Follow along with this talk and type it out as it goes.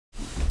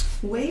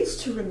Ways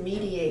to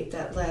remediate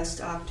that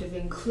last octave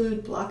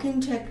include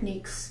blocking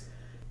techniques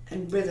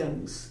and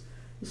rhythms.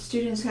 The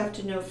students have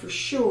to know for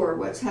sure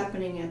what's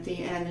happening at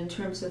the end in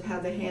terms of how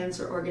the hands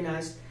are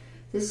organized.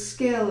 This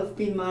scale of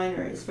B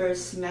minor is very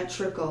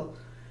symmetrical.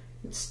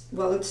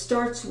 It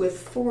starts with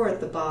 4 at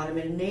the bottom.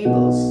 It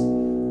enables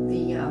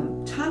the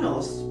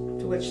tunnels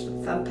to which the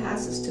thumb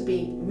passes to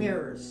be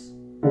mirrors.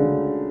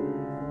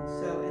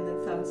 And the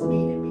thumbs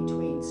meet in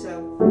between.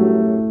 So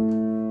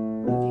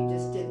if you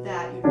just did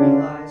that, you'd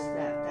realize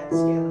that that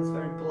scale is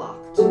very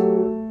blocked,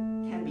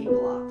 can be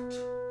blocked.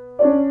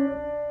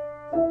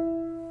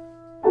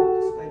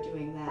 Just by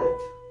doing that.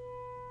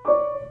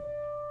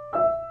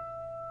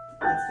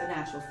 That's the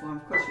natural form.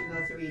 Of course, you can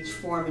go through each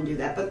form and do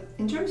that. But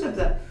in terms of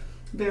the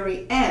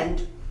very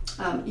end,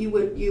 you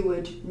would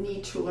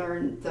need to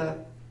learn the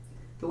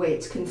way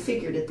it's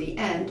configured at the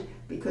end,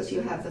 because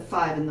you have the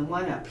 5 and the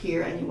 1 up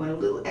here, and you want a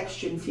little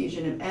extra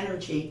infusion of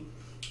energy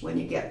when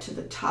you get to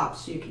the top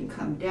so you can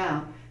come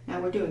down. Now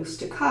we're doing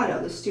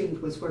staccato. The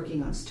student was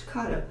working on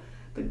staccato.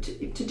 But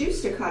to do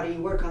staccato,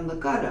 you work on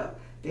legato,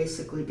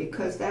 basically,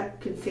 because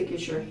that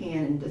configures your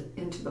hand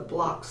into the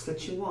blocks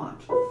that you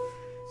want.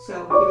 So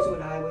here's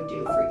what I would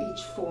do for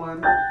each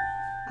form.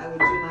 I would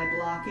do my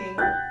blocking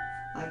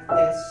like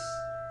this,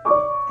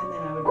 and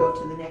then I would go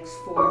to the next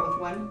form with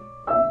 1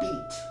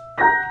 beat.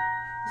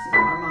 This is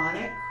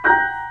harmonic,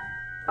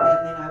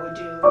 and then I would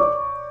do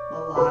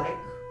melodic.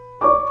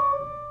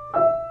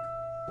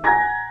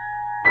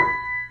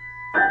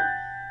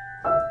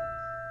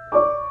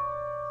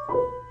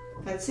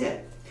 That's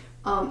it.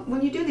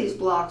 When you do these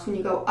blocks, when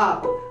you go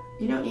up,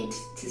 you don't need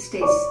to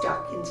stay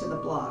stuck into the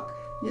block.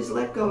 You just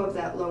let go of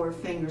that lower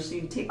finger so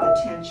you take the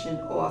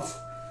tension off.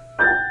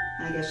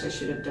 I guess I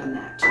should have done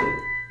that too.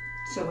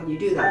 So when you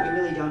do that, you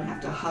really don't have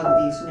to hug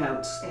these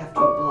notes after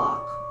you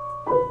block.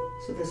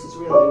 So this is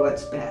really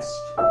what's best.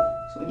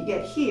 So when you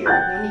get here,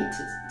 no need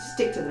to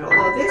stick to it,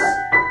 although this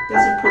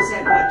doesn't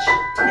present much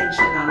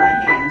tension on the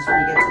hands when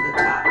you get to the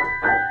top.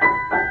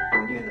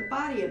 When you're in the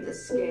body of the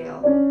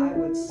scale, I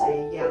would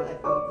say, yeah,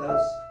 let go of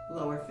those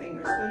lower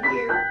fingers. But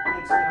here, it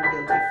makes no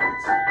real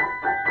difference.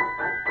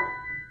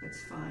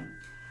 It's fine.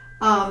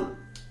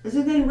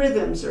 So then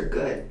rhythms are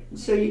good.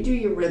 So you do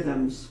your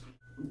rhythms.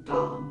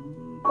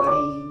 Dum, buddy,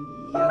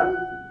 yo,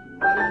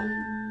 buddy, yo, buddy, yo.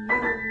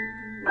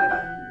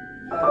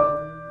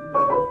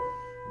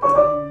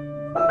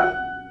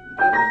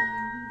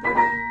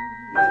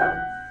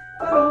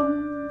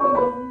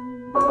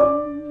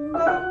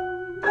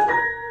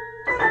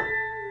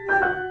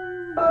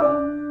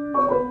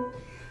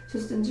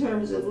 Just in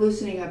terms of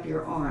loosening up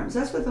your arms.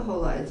 That's what the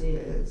whole idea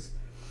is.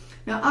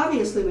 Now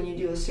obviously when you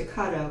do a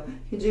staccato,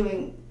 you're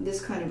doing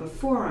this kind of a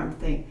forearm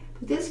thing,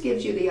 but this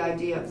gives you the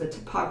idea of the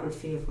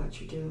topography of what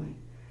you're doing.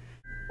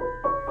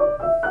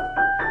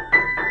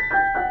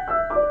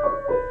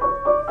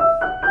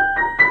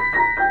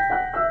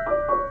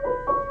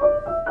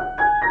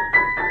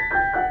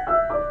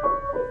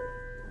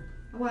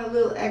 I want a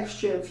little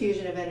extra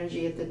infusion of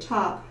energy at the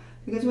top,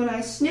 because when I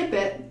snip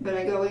it, but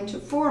I go into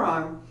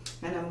forearm,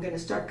 and I'm going to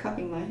start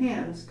cupping my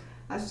hands,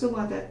 I still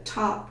want that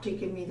top to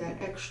give me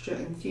that extra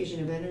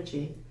infusion of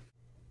energy.